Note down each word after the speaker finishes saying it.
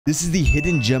This is the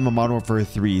hidden gem of Modern Warfare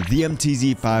 3, the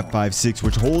MTZ 556,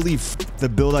 which holy the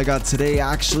build I got today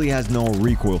actually has no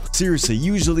recoil. Seriously,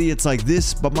 usually it's like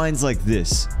this, but mine's like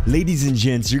this. Ladies and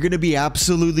gents, you're gonna be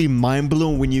absolutely mind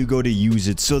blown when you go to use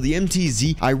it. So the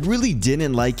MTZ, I really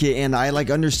didn't like it, and I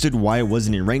understood why it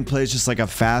wasn't in ranked play. It's just like a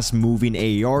fast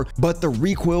moving AR, but the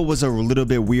recoil was a little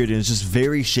bit weird and it's just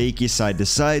very shaky side to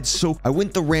side. So I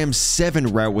went the Ram 7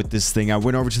 route with this thing. I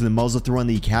went over to the muzzle throw on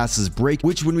the Castle's break,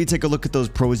 which when we take a look at those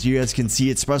pros, you guys can see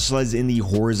it specializes in the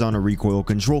horizontal recoil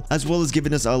control, as well as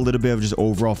giving us a little bit of just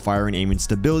overall fire and aiming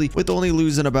stability, with only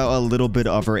losing about a little bit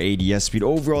of our ADS speed.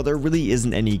 Overall, there really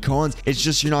isn't any cons. It's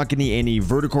just you're not getting any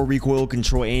vertical recoil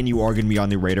control, and you are going to be on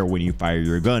the radar when you fire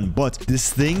your gun. But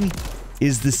this thing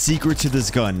is the secret to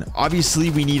this gun. Obviously,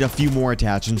 we need a few more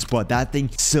attachments, but that thing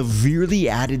severely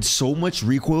added so much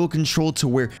recoil control to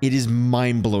where it is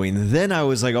mind-blowing. Then I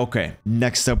was like, okay,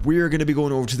 next up, we are going to be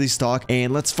going over to the stock,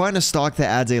 and let's find a stock that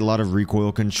adds a lot of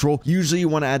recoil control. Usually, you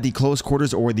want to add the close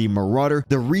quarters or the Marauder.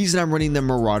 The reason I'm running the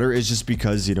Marauder is just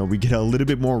because, you know, we get a little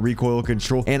bit more recoil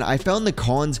control, and I found the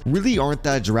cons really aren't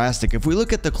that drastic. If we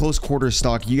look at the close quarter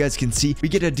stock, you guys can see we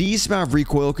get a decent amount of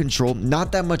recoil control,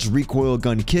 not that much recoil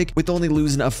gun kick, with only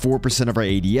losing a 4% of our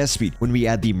ADS speed. When we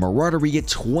add the Marauder, we get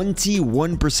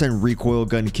 21% recoil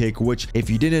gun kick, which if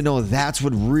you didn't know, that's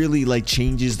what really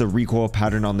changes the recoil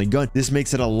pattern on the gun. This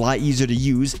makes it a lot easier to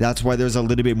use. That's why there's a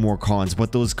little bit more cons,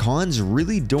 but those cons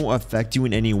really don't affect you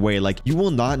in any way. You will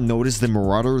not notice the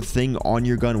Marauder thing on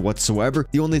your gun whatsoever.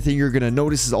 The only thing you're gonna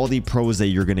notice is all the pros that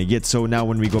you're gonna get. So now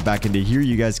when we go back into here,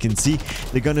 you guys can see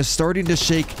the gun is starting to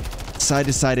shake side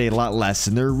to side a lot less,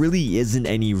 and there really isn't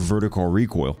any vertical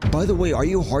recoil. By the way, are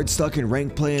you hard stuck in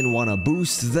rank play and want a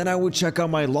boost? Then I would check out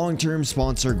my long-term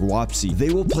sponsor, Guapsi. They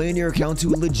will play in your account to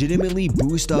legitimately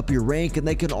boost up your rank, and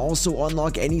they can also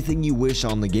unlock anything you wish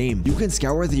on the game. You can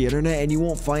scour the internet and you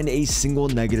won't find a single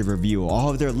negative review.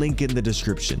 I'll have their link in the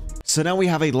description. So now we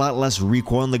have a lot less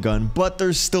recoil on the gun, but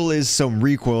there still is some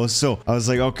recoil. So I was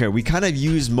like, okay, we kind of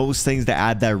use most things to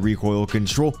add that recoil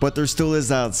control, but there still is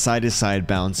that side to side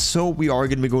bounce. So we are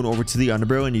going to be going over to the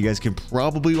underbarrel, and you guys can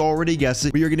probably already guess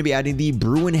it. We are going to be adding the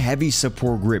Bruin Heavy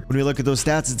Support Grip. When we look at those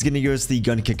stats, it's going to give us the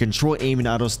gun kick control, aim and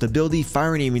auto stability,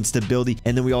 fire and aiming stability,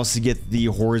 and then we also get the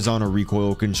horizontal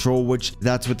recoil control, which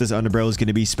that's what this underbarrel is going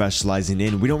to be specializing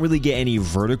in. We don't really get any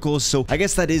vertical, so I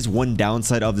guess that is one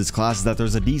downside of this class, is that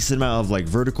there's a decent amount of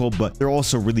vertical, but there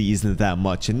also really isn't that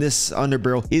much. And this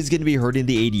underbarrel is going to be hurting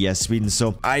the ADS speed, and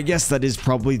so I guess that is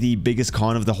probably the biggest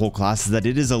con of the whole class, is that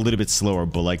it is a little bit slower.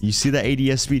 But you see that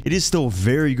ADS speed, it is still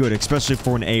very good, especially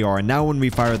for an AR. And now when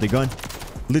we fire the gun,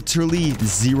 literally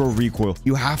zero recoil.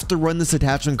 You have to run this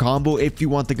attachment combo if you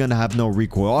want the gun to have no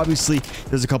recoil. Obviously,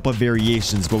 there's a couple of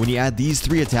variations, but when you add these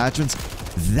three attachments,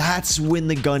 that's when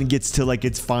the gun gets to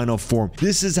its final form.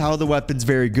 This is how the weapon's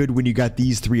very good, when you got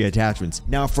these three attachments.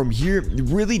 Now from here, it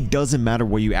really doesn't matter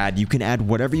what you add. You can add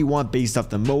whatever you want based off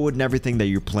the mode and everything that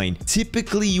you're playing.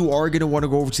 Typically, you are going to want to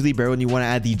go over to the barrel and you want to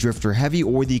add the Drifter Heavy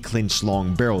or the Clinch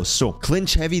Long barrels. So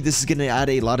Clinch Heavy, this is going to add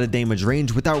a lot of damage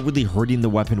range without really hurting the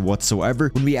weapon whatsoever.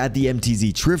 When we add the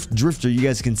MTZ Drifter, you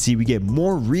guys can see we get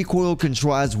more recoil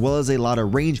control as well as a lot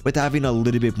of range with having a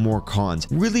little bit more cons.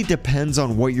 Really depends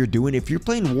on what you're doing. If you're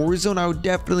playing Warzone, I would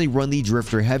definitely run the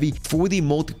Drifter Heavy. For the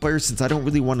multiplayer, since I don't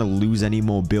really want to lose any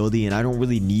mobility and I don't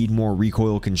really need more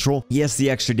recoil control, yes, the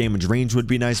extra damage range would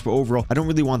be nice, but overall, I don't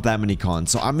really want that many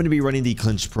cons. So I'm going to be running the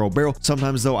Clinch Pro barrel.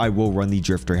 Sometimes though, I will run the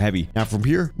Drifter Heavy. Now from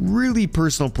here, really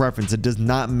personal preference. It does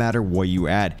not matter what you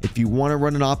add. If you want to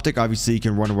run an optic, obviously you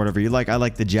can run whatever you like. I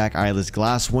like the Jack Eyeless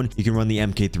Glass one. You can run the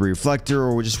MK3 reflector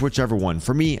or just whichever one.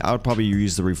 For me, I would probably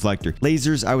use the reflector.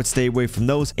 Lasers, I would stay away from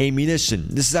those. Ammunition,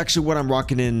 this is actually what I'm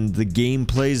rocking in the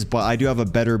gameplays, but I do have a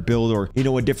better build, or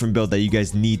a different build that you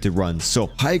guys need to run. So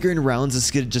high grain rounds, this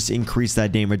is gonna just increase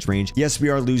that damage range. Yes, we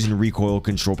are losing recoil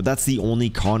control, but that's the only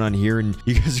con on here, and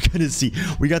you guys are gonna see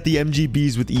we got the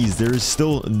MGBs with ease. There is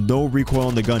still no recoil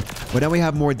on the gun, but now we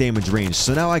have more damage range.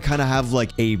 So now I kind of have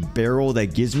a barrel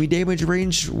that gives me damage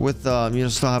range with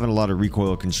still having a lot of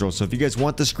recoil control. So if you guys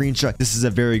want the screenshot, this is a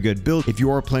very good build. If you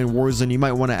are playing Warzone, you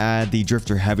might want to add the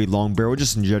Drifter Heavy Long barrel.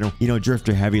 Just in general,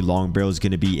 Drifter Heavy Long barrel is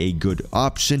going to be a good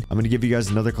option. I'm going to give you guys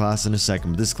another class in a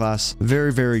second, but this class,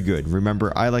 very, very good.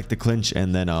 Remember, I like the Clinch,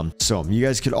 and then so you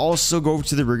guys could also go over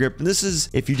to the rear grip, and this is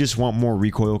if you just want more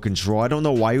recoil control. I don't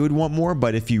know why you would want more,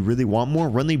 but if you really want more,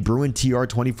 run the Bruin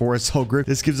TR24 assault grip.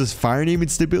 This gives us fire and aiming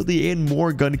stability and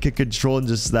more gun kick control, and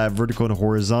just that vertical and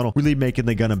horizontal, really making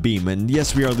the gun a beam. And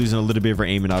yes, we are losing a little bit of our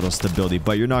aim and auto stability,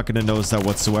 but you're not going to notice that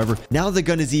whatsoever. Now the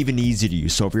gun is even easier to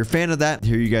use. So if you're a fan of that,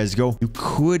 here you guys go. You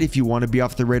could, if you want to be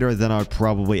off the radar, then then I would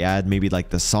probably add maybe like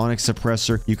the sonic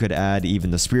suppressor. You could add even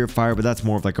the spirit fire, but that's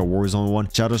more of like a Warzone one.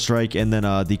 Shadow strike, and then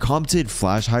the competent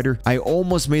flash hider. I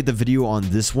almost made the video on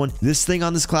this one. This thing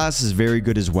on this class is very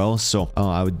good as well, so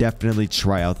I would definitely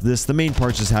try out this. The main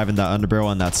part is just having that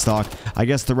underbarrel and that stock. I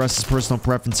guess the rest is personal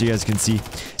preference. You guys can see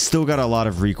still got a lot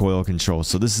of recoil control,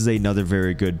 so this is another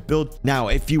very good build. Now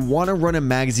if you want to run a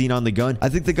magazine on the gun, I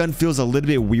think the gun feels a little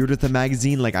bit weird with the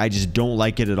magazine. Like I just don't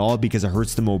like it at all because it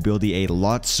hurts the mobility a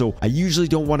lot. So I usually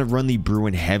don't want to run the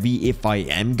Bruin heavy if I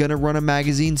am gonna run a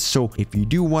magazine. So if you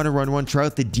do want to run one, try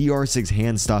out the DR6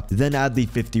 hand stop, then add the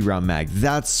 50 round mag.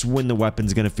 That's when the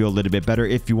weapon's gonna feel a little bit better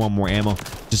if you want more ammo,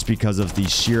 just because of the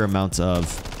sheer amount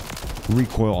of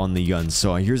recoil on the gun.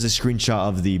 So here's a screenshot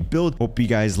of the build. Hope you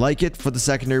guys like it. For the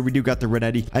secondary, we do got the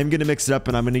Renetti. I'm gonna mix it up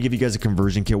and I'm gonna give you guys a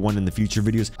conversion kit one in the future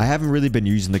videos. I haven't really been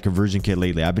using the conversion kit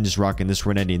lately. I've been just rocking this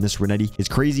Renetti, and this Renetti is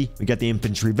crazy. We got the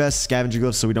infantry vest, scavenger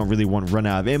gloves, so we don't really want to run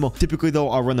out of ammo. Typically though,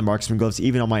 I'll run the marksman gloves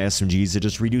even on my SMGs. It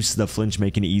just reduces the flinch,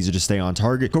 making it easier to stay on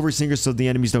target. Covert singers so the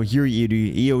enemies don't hear you.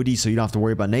 EOD so you don't have to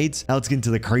worry about nades. Now let's get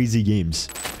into the crazy games.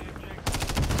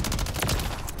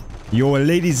 Yo,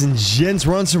 ladies and gents,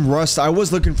 we're on some Rust. I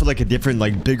was looking for like a different,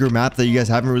 like bigger map that you guys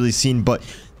haven't really seen, but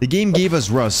the game gave us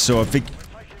Rust. So if it,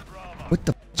 what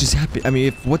the just happened? I mean,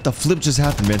 if what the flip just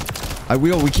happened, man?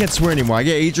 We can't swear anymore. I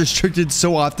get age restricted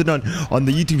so often on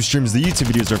the YouTube streams. The YouTube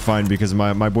videos are fine because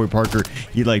my boy Parker,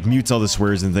 he like mutes all the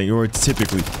swears and things, or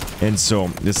typically, and so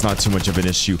it's not too much of an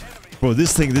issue. Bro,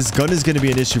 this gun is gonna be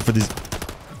an issue for this.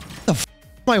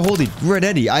 Am I holding?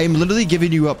 Renetti, I am literally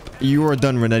giving you up. You are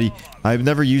done, Renetti. I'm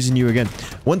never using you again.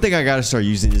 One thing I gotta start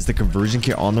using is the conversion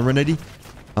kit on the Renetti.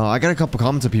 I got a couple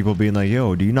comments of people being like,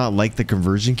 yo, do you not like the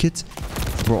conversion kits?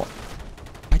 Bro,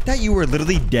 I thought you were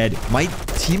literally dead. My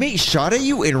teammate shot at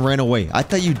you and ran away. I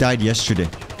thought you died yesterday.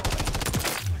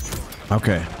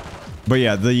 Okay. But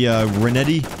yeah, the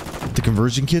Renetti, the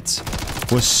conversion kits,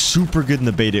 was super good in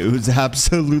the beta. It was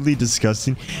absolutely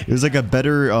disgusting. It was like a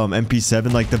better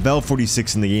MP7. Like the Vel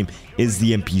 46 in the game is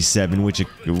the MP7, which it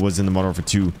was in the Modern Warfare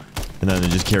 2, and then it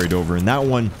just carried over. And that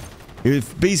one, it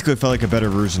basically felt like a better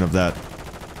version of that.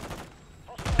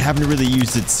 I haven't really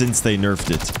used it since they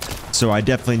nerfed it, so I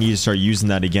definitely need to start using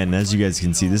that again. As you guys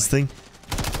can see, this thing,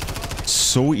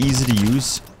 so easy to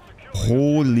use.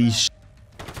 Holy sh!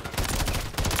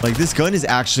 Like this gun is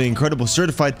actually incredible.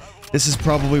 Certified. This is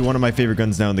probably one of my favorite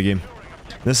guns now in the game.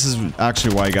 This is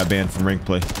actually why I got banned from rank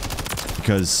play.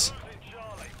 Because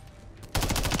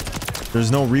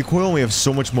there's no recoil and we have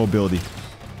so much mobility.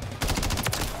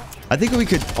 I think we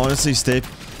could honestly stay...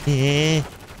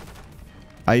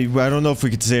 I don't know if we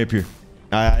could stay up here.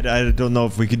 I don't know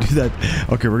if we could do that.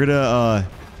 Okay, we're gonna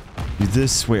do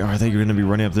this. Wait, I think you're gonna be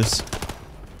running up this.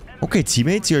 Okay,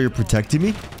 teammates, you're protecting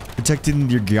me? Protecting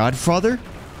your godfather?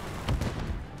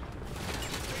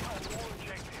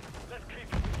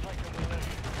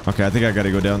 Okay, I think I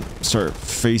gotta go down. Start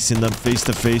facing them face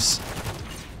to face.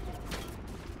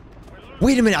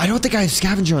 Wait a minute, I don't think I have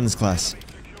scavenger on this class.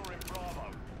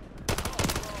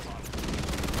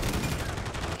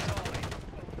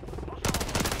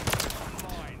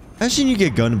 Imagine you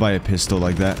get gunned by a pistol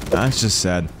like that. That's just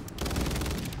sad.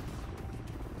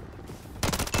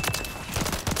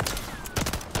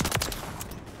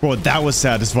 Bro, that was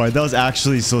satisfying. That was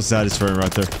actually so satisfying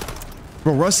right there.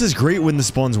 Bro, Rust is great when the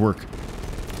spawns work.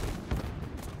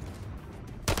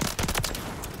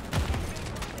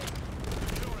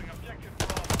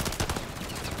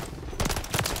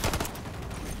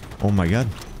 Oh my god.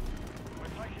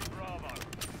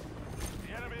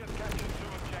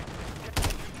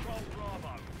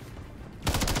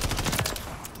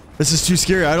 This is too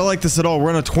scary. I don't like this at all. We're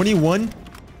on a 21. And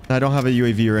I don't have a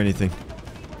UAV or anything.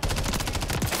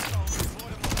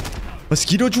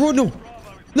 Mosquito drone? No.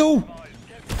 No.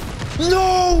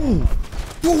 No.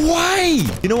 Why?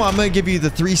 You know what? I'm going to give you the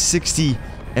 360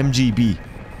 MGB.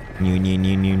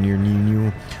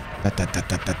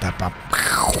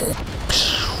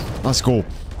 Let's go.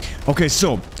 Okay,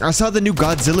 so I saw the new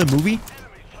Godzilla movie.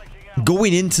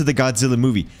 Going into the Godzilla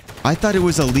movie, I thought it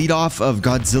was a lead off of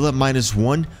Godzilla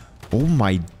 -1. Oh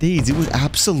my days, it was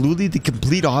absolutely the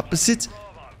complete opposite.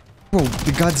 Bro,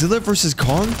 the Godzilla vs.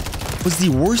 Kong was the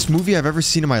worst movie I've ever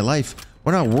seen in my life.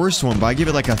 Well, not worst one, but I give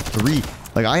it like a 3.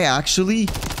 Like, I actually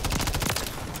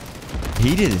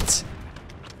hated it.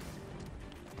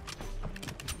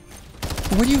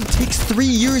 What do you... It takes 3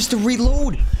 years to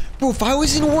reload. Bro, if I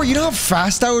was in war, you know how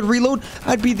fast I would reload?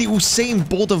 I'd be the Usain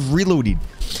Bolt of reloading.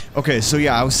 Okay, so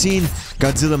yeah, I was seeing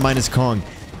Godzilla minus Kong,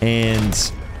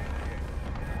 and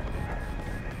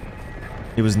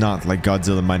it was not like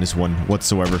Godzilla -1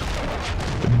 whatsoever.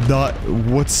 Not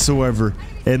whatsoever.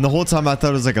 And the whole time I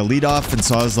thought it was like a lead off, and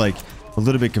so I was like, a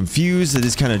little bit confused. I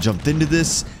just kind of jumped into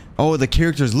this. Oh, the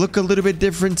characters look a little bit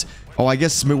different. Oh, I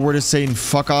guess we're just saying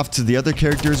fuck off to the other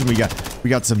characters, and we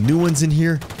got some new ones in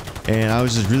here, and I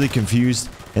was just really confused.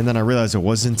 And then I realized it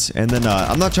wasn't. And then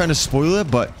I'm not trying to spoil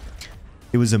it, but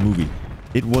it was a movie.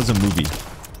 It was a movie.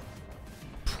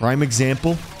 Prime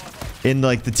example. In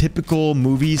like the typical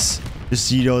movies,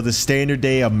 just, you know, the standard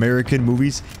day American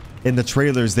movies, in the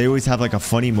trailers, they always have like a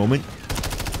funny moment.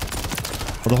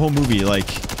 Well, the whole movie, like,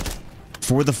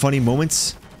 for the funny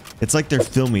moments, it's like they're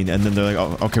filming, and then they're like,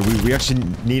 oh, okay, we actually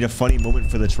need a funny moment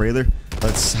for the trailer.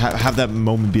 Let's have that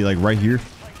moment be like right here.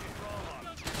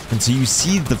 And so you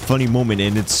see the funny moment,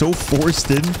 and it's so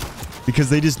forced in because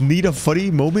they just need a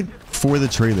funny moment for the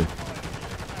trailer.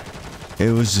 It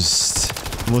was just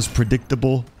the most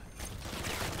predictable,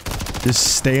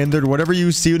 just standard. Whatever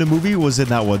you see in a movie was in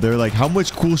that one. They're like, how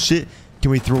much cool shit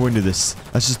can we throw into this?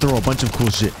 Let's just throw a bunch of cool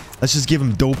shit. Let's just give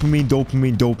them dopamine,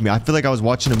 dopamine, dopamine. I feel like I was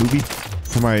watching a movie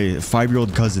for my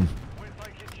 5-year-old cousin.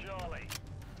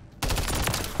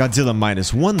 Godzilla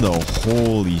 -1 though.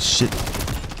 Holy shit.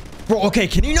 Bro, okay,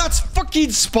 can you not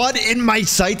fucking spawn in my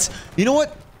sights? You know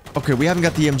what? Okay, we haven't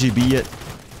got the MGB yet.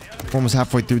 We're almost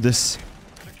halfway through this.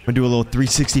 I'm gonna do a little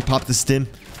 360 pop the stim.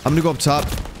 I'm gonna go up top.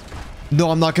 No,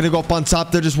 I'm not gonna go up on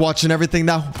top. They're just watching everything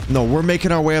now. No, we're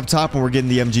making our way up top, and we're getting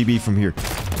the MGB from here.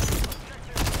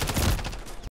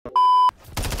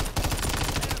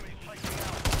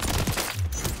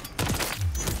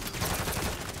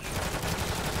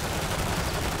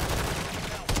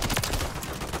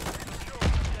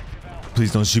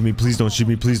 Please don't shoot me. Please don't shoot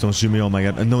me. Please don't shoot me. Oh my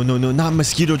god. No, no, no. Not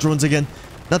mosquito drones again.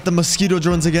 Not the mosquito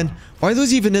drones again. Why are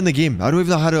those even in the game? I don't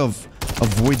even know how to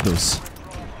avoid those.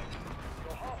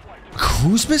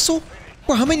 Cruise missile?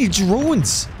 Bro, how many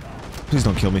drones? Please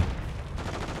don't kill me.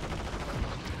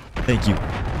 Thank you.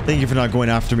 Thank you for not going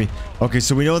after me. Okay,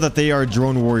 so we know that they are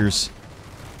drone warriors.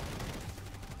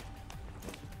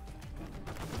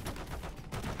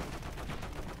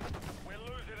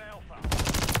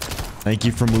 Thank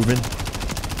you for moving.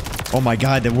 Oh my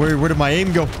god, where did my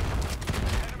aim go?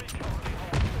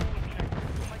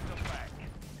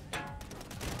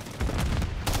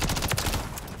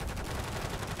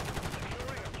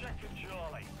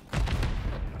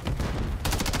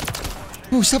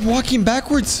 Bro, stop walking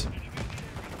backwards.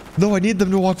 No, I need them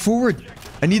to walk forward.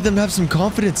 I need them to have some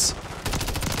confidence.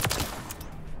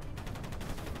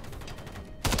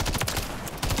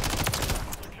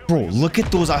 Bro, look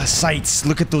at those sights.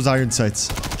 Look at those iron sights.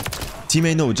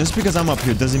 Teammate, no, just because I'm up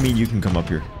here doesn't mean you can come up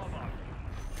here.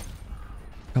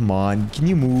 Come on, can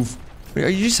you move? Wait, are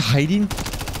you just hiding?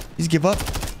 Just give up?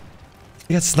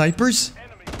 They got snipers?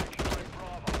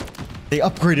 They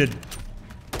upgraded.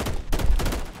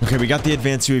 Okay, we got the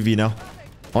advanced UAV now.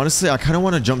 Honestly, I kind of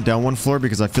want to jump down one floor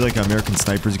because I feel like an American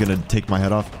sniper is going to take my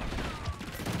head off.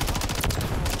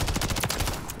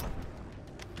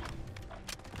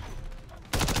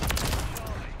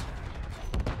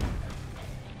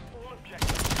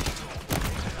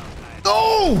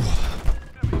 No!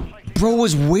 Bro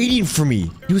was waiting for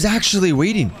me. He was actually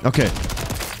waiting. Okay.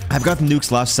 I've got the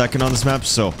nukes last second on this map,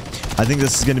 so I think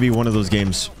this is going to be one of those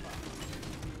games.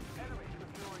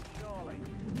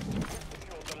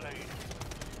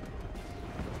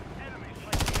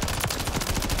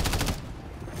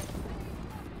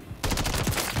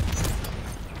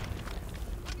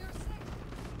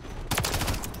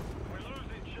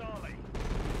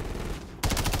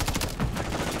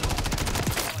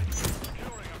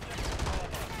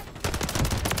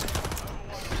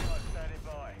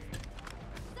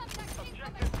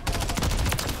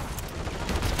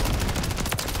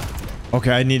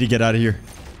 Okay, I need to get out of here.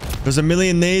 There's a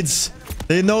million nades.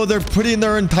 They know they're putting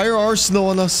their entire arsenal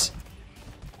on us.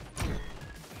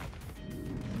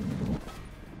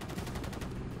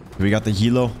 We got the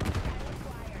helo.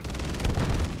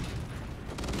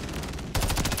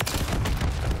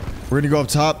 We're gonna go up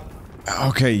top.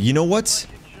 Okay, you know what?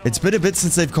 It's been a bit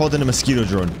since they've called in a mosquito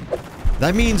drone.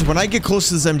 That means when I get close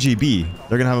to this MGB,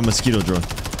 they're gonna have a mosquito drone.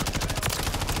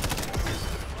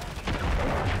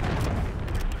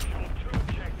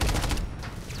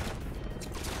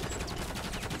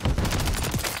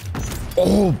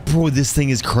 Oh, bro, this thing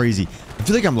is crazy. I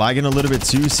feel like I'm lagging a little bit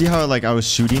too. See how, like, I was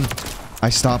shooting, I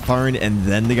stopped firing, and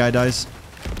then the guy dies?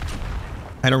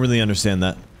 I don't really understand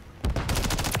that.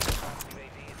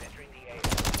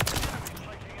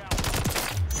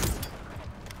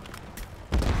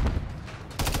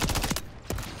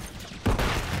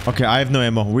 Okay, I have no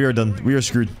ammo. We are done. We are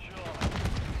screwed.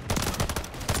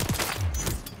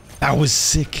 That was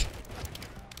sick.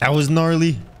 That was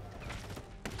gnarly.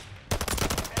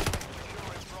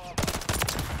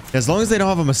 As long as they don't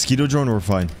have a mosquito drone, we're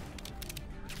fine.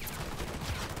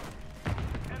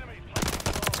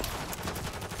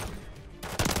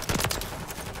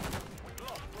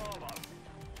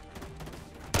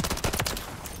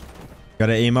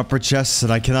 Gotta aim up her chest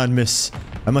and I cannot miss.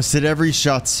 I must hit every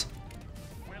shot.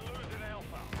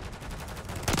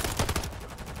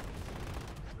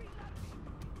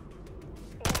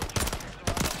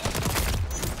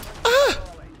 Ah!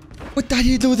 What the hell are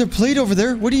you doing with the plate over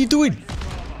there? What are you doing?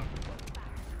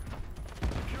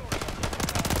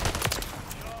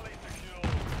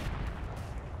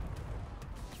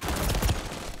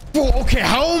 Whoa, okay,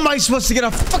 how am I supposed to get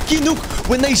a fucking nuke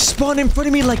when they spawn in front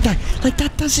of me like that? Like,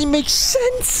 that doesn't make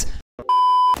sense.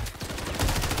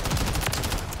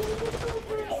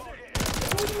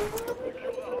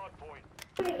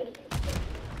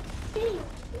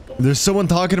 There's someone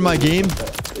talking to my game.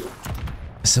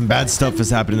 Some bad stuff is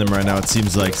happening to them right now, it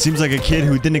seems like. Seems like a kid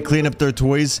who didn't clean up their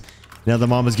toys. Now the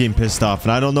mom is getting pissed off.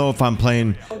 And I don't know if I'm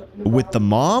playing with the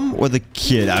mom or the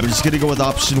kid. I'm just gonna go with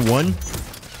option 1.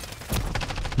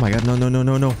 Oh my god, no, no, no,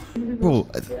 no, no. Bro,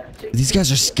 these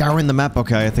guys are scouring the map.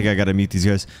 Okay, I think I gotta meet these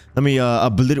guys. Let me,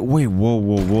 wait, whoa,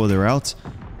 whoa, whoa, they're out.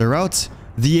 They're out.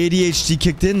 The ADHD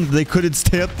kicked in. They couldn't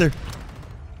stay up there.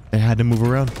 They had to move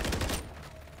around.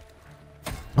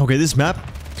 Okay, this map,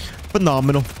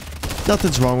 phenomenal.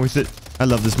 Nothing's wrong with it. I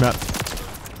love this map.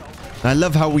 I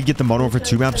love how we get the Modern Warfare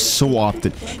 2 maps so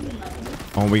often.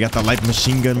 Oh, we got the light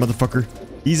machine gun, motherfucker.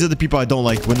 These are the people I don't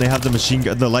like when they have the machine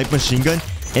gun, the light machine gun,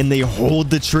 and they hold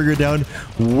the trigger down,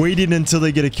 waiting until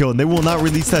they get a kill. And they will not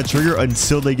release that trigger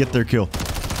until they get their kill.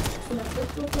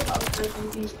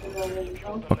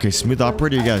 Okay, smooth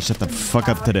operator, you gotta shut the fuck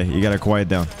up today. You gotta quiet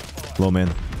down. Low man.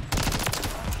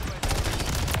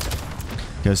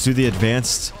 Okay, let's do the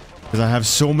advanced. Because I have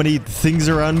so many things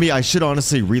around me. I should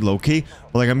honestly relocate.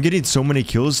 But like, I'm getting so many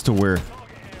kills to where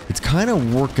it's kind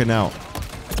of working out.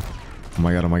 Oh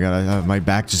my god, oh my god. My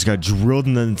back just got drilled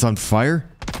and then it's on fire.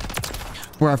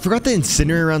 Bro, I forgot the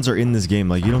incendiary rounds are in this game.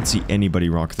 Like, you don't see anybody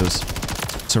rock those.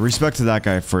 So respect to that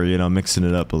guy for, you know, mixing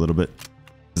it up a little bit.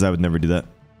 Because I would never do that.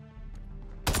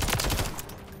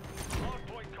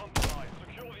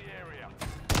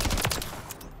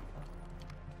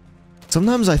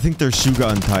 Sometimes I think their shoe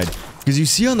got untied. Because you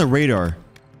see on the radar,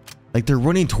 like they're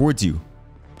running towards you.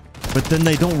 But then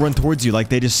they don't run towards you. Like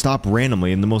they just stop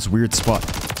randomly in the most weird spot.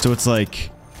 So it's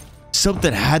like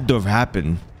something had to have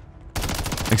happened.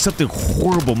 Like something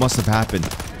horrible must have happened.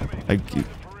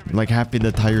 Like happened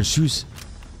to tie your shoes.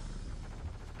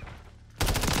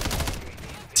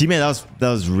 Teammate, that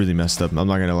was really messed up. I'm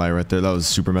not gonna lie right there. That was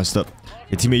super messed up.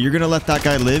 Hey, teammate, you're gonna let that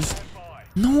guy live?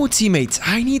 No, teammates.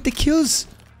 I need the kills.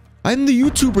 I'm the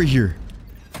YouTuber here.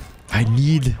 I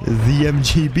need the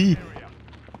MGB.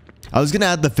 I was gonna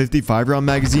add the 55 round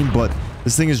magazine, but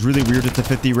this thing is really weird with the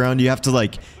 50 round. You have to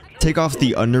like take off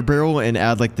the underbarrel and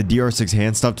add like the DR6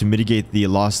 hand stuff to mitigate the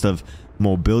loss of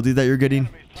mobility that you're getting.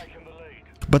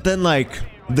 But then like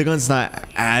the gun's not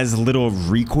as little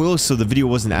of recoil, so the video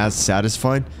wasn't as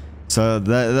satisfying. So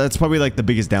that's probably like the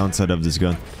biggest downside of this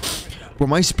gun. Well,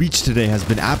 my speech today has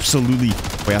been absolutely...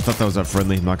 Wait, I thought that was not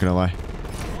friendly, I'm not gonna lie.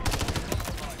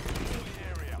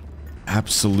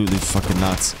 Absolutely fucking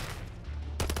nuts.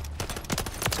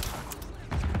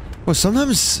 Well,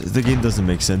 sometimes the game doesn't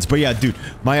make sense. But yeah, dude,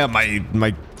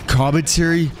 my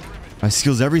commentary, my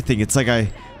skills, everything. It's like I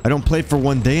don't play for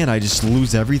one day and I just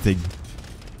lose everything.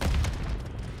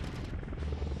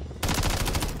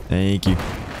 Thank you.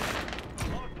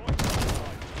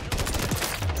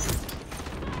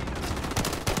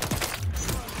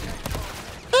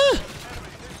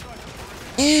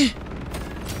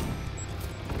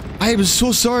 I am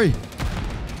so sorry.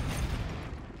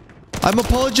 I'm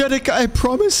apologetic, I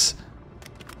promise.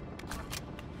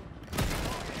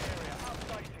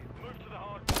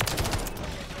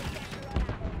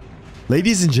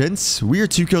 Ladies and gents, we are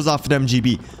 2 kills off an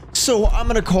MGB. So I'm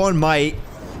gonna call on my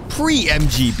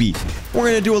pre-MGB. We're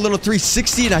gonna do a little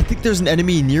 360 and I think there's an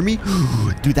enemy near me.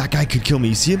 Dude, that guy could kill me.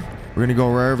 You see him? We're gonna go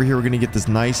right over here. We're gonna get this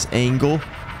nice angle.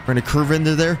 We're gonna curve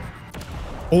into there.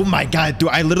 Oh my god, dude,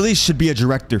 I literally should be a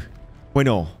director. Wait,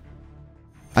 no.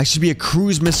 I should be a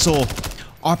cruise missile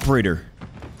operator.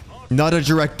 Not a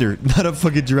director. Not a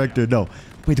fucking director, no.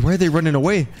 Wait, why are they running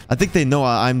away? I think they know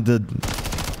I'm the...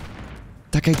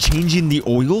 That guy changing the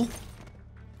oil?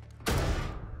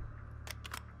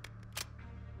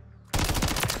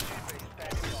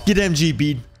 Get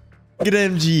MGB. Get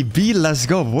MGB. Let's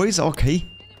go, boys. Okay.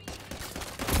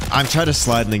 I'm trying to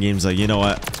slide in the games like, you know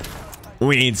what?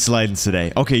 We ain't sliding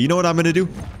today. Okay, you know what I'm going to do?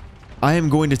 I am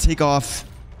going to take off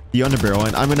the underbarrel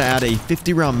and I'm going to add a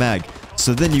 50 round mag.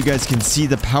 So then you guys can see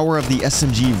the power of the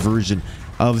SMG version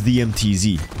of the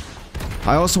MTZ.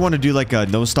 I also want to do like a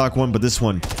no stock one, but this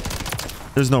one,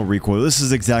 there's no recoil. This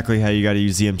is exactly how you got to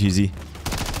use the MTZ.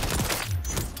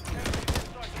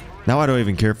 Now I don't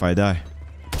even care if I die.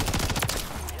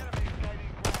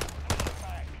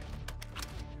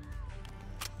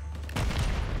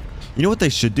 You know what they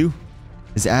should do?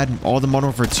 Is add all the Modern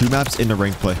Warfare 2 maps into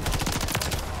rank play.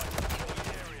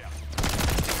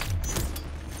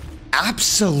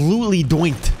 Absolutely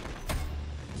doinked.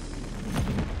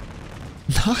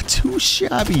 Not too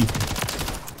shabby.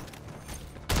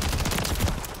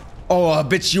 Oh,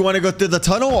 bitch, you want to go through the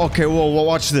tunnel? Okay, well,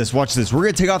 watch this. Watch this. We're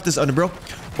going to take off this underbarrel.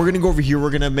 We're going to go over here.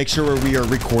 We're going to make sure we are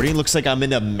recording. Looks like I'm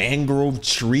in a mangrove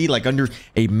tree, like under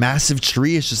a massive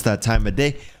tree. It's just that time of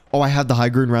day. Oh, I have the high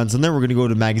grade rounds in there. We're going to go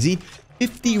to magazine.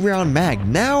 50 round mag.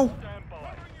 Now,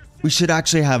 we should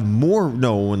actually have more.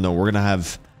 No, we're going to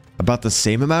have about the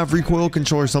same amount of recoil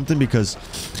control or something because,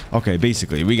 okay,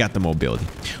 basically, we got the mobility.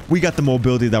 We got the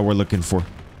mobility that we're looking for.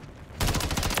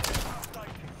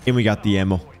 And we got the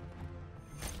ammo.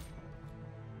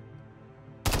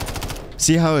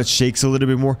 See how it shakes a little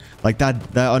bit more? Like that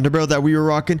underbarrel that we were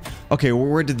rocking? Okay, well,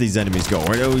 where did these enemies go?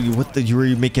 Were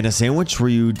you making a sandwich? Were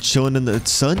you chilling in the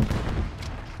sun?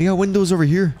 We got windows over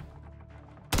here.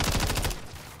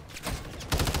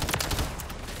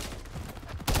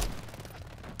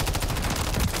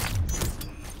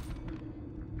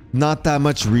 Not that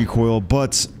much recoil,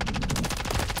 but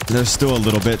there's still a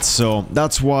little bit. So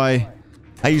that's why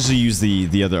I usually use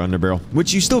the other underbarrel,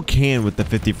 which you still can with the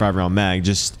 55 round mag.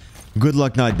 Just good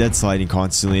luck not dead sliding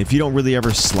constantly. If you don't really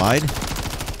ever slide,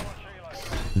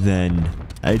 then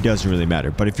it doesn't really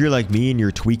matter. But if you're like me and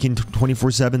you're tweaking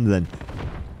 24/7, then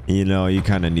you know you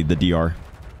kind of need the DR.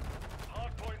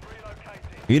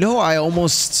 You know, I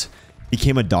almost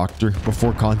became a doctor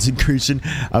before consecration.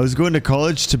 I was going to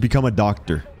college to become a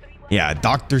doctor. Yeah,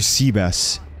 Dr.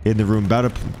 Cbass in the room,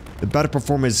 about to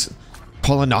perform his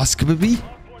colonoscopy.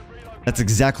 That's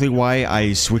exactly why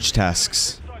I switched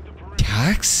tasks.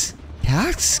 Task?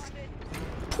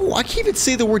 Oh, I can't even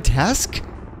say the word task.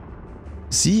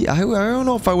 See, I don't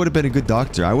know if I would have been a good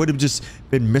doctor. I would have just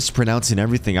been mispronouncing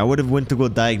everything. I would have went to go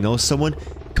diagnose someone,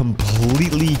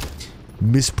 completely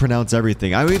mispronounce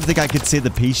everything. I don't even think I could say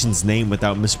the patient's name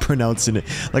without mispronouncing it.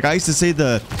 Like I used to say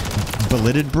the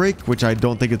bileted break, which I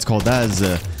don't think it's called that, is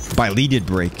a bileted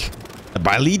break. A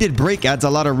bileted break adds a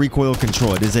lot of recoil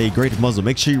control. It is a great muzzle.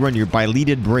 Make sure you run your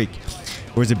bileted break.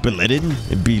 Or is it belighted?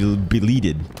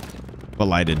 Belighted.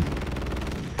 Belighted.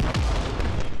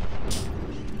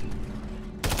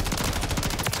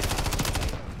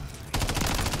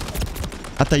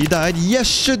 I thought you died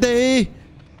yesterday.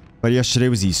 But yesterday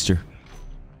was Easter.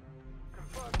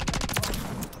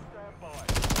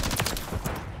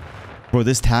 Bro,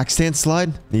 this tack stand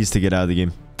slide needs to get out of the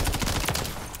game.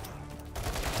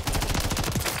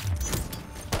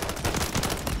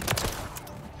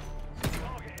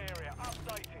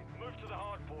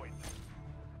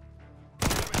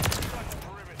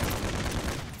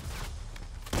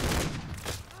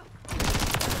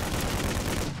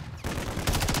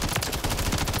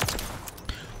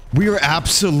 We are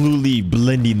absolutely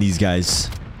blending these guys.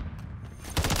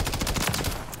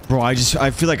 Bro, I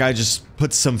feel like I just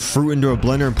put some fruit into a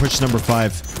blender and pushed number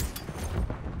 5.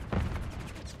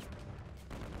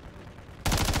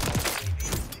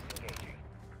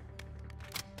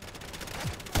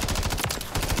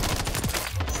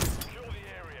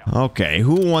 Okay,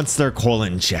 who wants their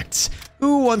colon checked?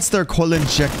 Who wants their colon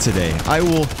checked today?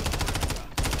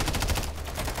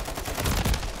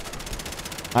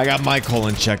 I got my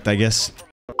colon checked, I guess.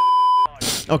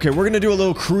 Okay, we're gonna do a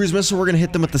little cruise missile. We're gonna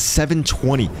hit them with the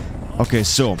 720. Okay,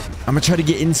 so I'm gonna try to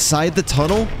get inside the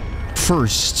tunnel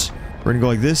first. We're gonna go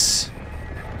like this.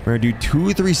 We're gonna do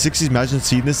 2 360s. Imagine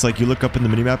seeing this. Like you look up in the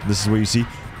minimap and this is what you see.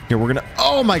 Okay, we're gonna.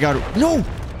 Oh my god! No!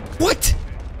 What?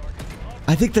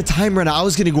 I think the time ran out. I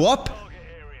was gonna go up,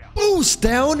 boost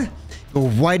down, go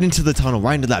right into the tunnel,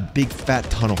 right into that big fat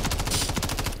tunnel.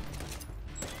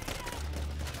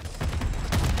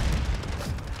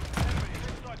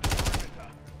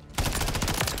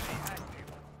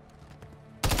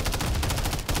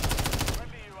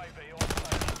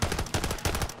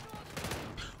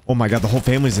 Oh my god, the whole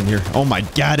family's in here. Oh my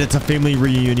god, it's a family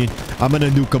reunion. I'm gonna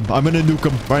nuke them. I'm gonna nuke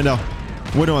them right now.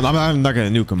 Wait, no, I'm not gonna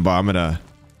nuke them, but I'm gonna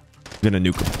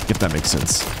nuke them, if that makes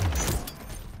sense.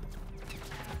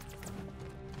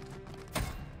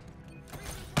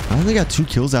 I only got 2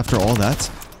 kills after all that.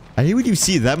 I hate when you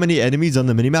see that many enemies on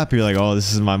the minimap, you're like, oh,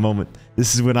 this is my moment.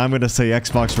 This is when I'm gonna say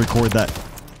Xbox record that.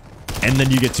 And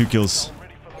then you get 2 kills.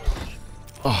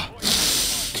 Oh.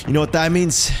 You know what that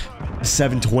means?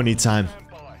 720 time.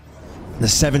 The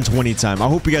 720 time. I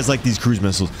hope you guys like these cruise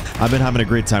missiles. I've been having a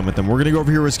great time with them. We're gonna go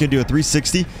over here. We're just gonna do a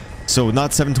 360. So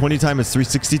not 720 time, it's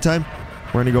 360 time.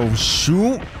 We're gonna go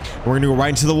shoot. We're gonna go right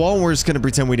into the wall, and we're just gonna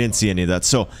pretend we didn't see any of that.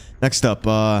 So next up,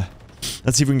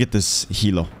 let's see if we can get this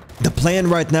helo. The plan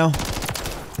right now,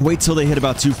 wait till they hit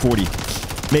about 240.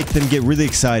 make them get really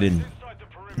excited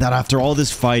that after all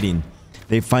this fighting,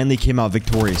 they finally came out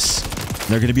victorious.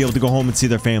 They're going to be able to go home and see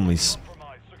their families.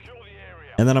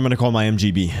 And then I'm going to call my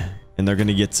MGB. And they're going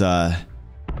to get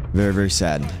very, very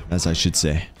sad, as I should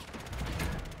say.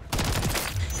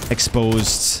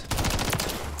 Exposed.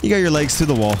 You got your legs to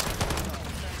the wall.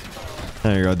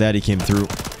 There you go. Daddy came through.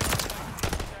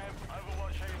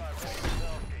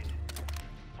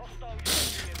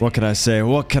 What can I say?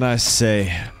 What can I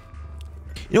say?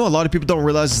 You know what a lot of people don't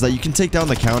realize is that you can take down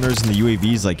the counters and the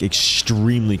UAVs like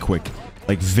extremely quick.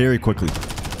 Like very quickly.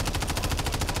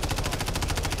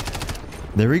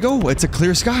 There we go. It's a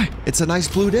clear sky. It's a nice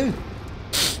blue day.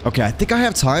 Okay, I think I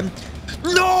have time.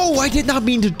 No, I did not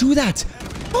mean to do that.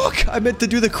 Fuck, I meant to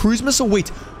do the cruise missile. Wait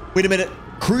a minute.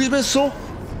 Cruise missile?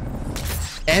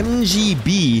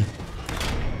 MGB.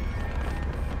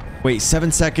 Wait,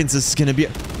 7 seconds. This is going to be...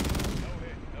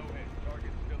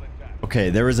 Okay,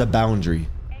 there is a boundary.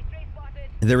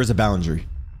 There is a boundary.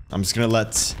 I'm just going to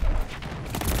let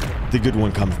the good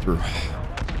one come through.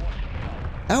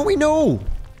 How we know?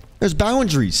 There's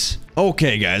boundaries.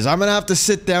 Okay, guys, I'm going to have to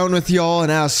sit down with y'all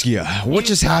and ask you, what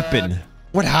just happened?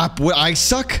 What happened? What, I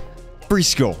suck?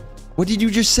 Frisco. What did you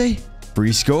just say?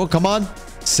 Frisco, come on.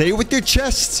 Say it with your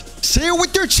chest. Say it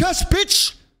with your chest,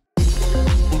 bitch.